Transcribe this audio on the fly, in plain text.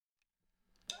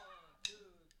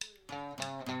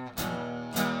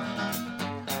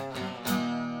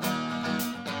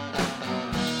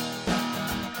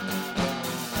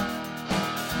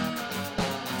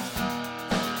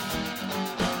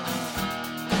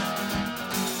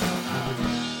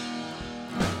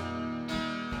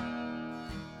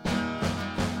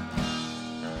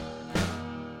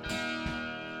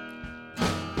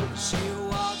She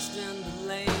waltzed in the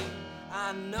lane,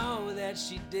 I know that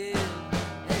she did.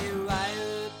 A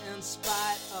riot in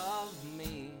spite of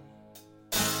me.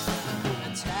 A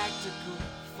tactical,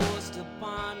 forced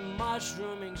upon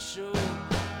mushrooming show,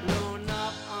 blown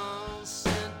up on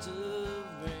center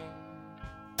ring.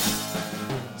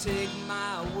 Take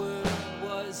my word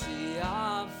was the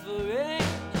offering,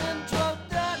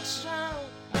 introduction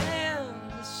and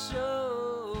the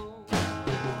show.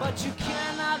 But you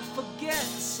cannot forget,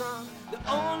 son, the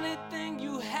only thing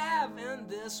you have in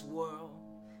this world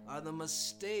are the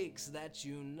mistakes that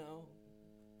you know.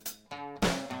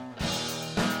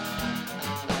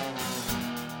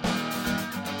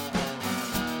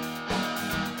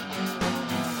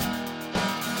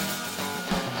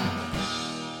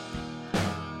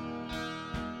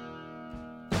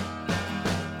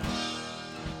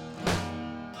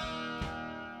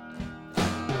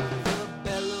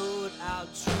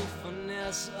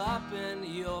 Up in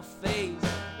your face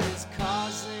is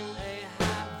causing a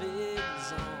havoc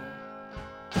zone.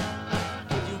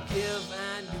 You give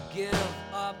and you give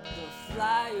up the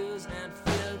flyers and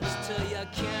fibs till you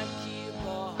can't keep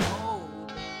a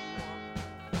hold.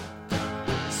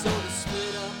 So to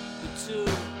split up the two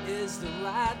is the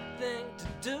right thing to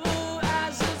do,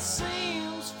 as it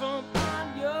seems from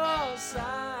on your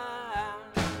side.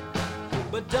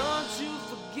 But don't you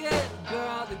forget,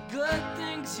 girl, the good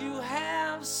things you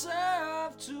have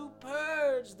serve to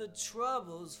purge the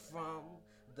troubles from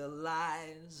the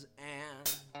lies. And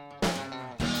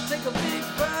take a big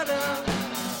burden,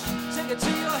 take it to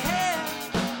your head,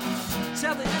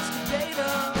 tell the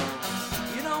instigator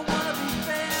you don't want to be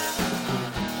fair.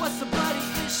 What's the bloody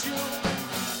issue?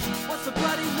 What's the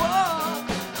bloody war?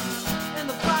 In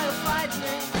the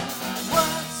firefighting,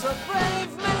 what's a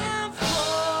brave man for?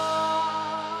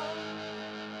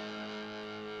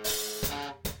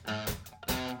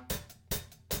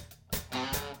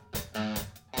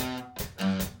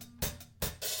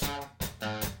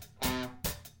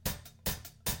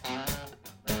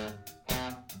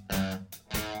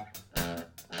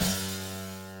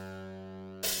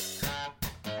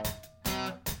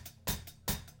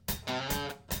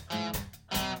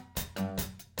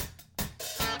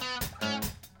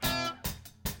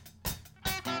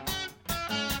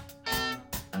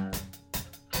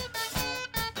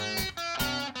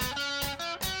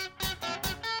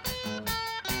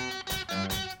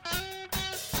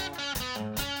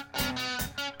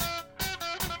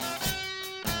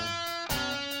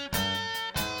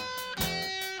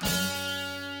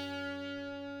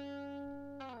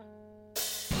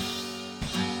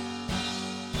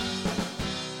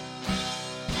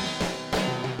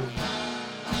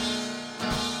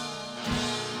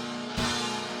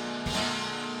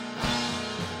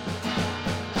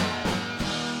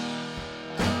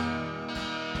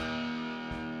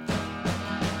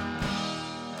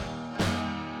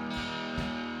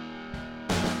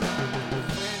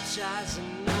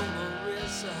 And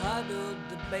numerous huddled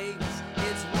debates,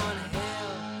 it's one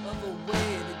hell of a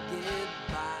way to get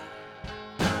by.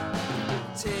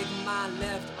 Take my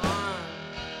left arm,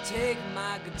 take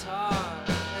my guitar,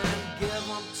 and give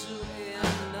them to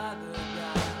another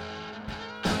guy.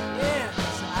 Yes,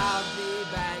 I'll be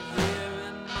back here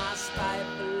in my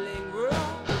stifling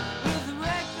room with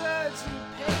records and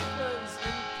papers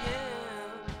and pen.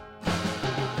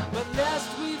 But lest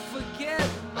we forget,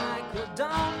 Michael,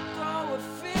 don't throw a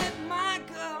fit,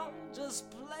 Michael. Just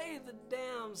play the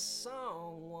damn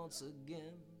song once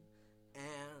again.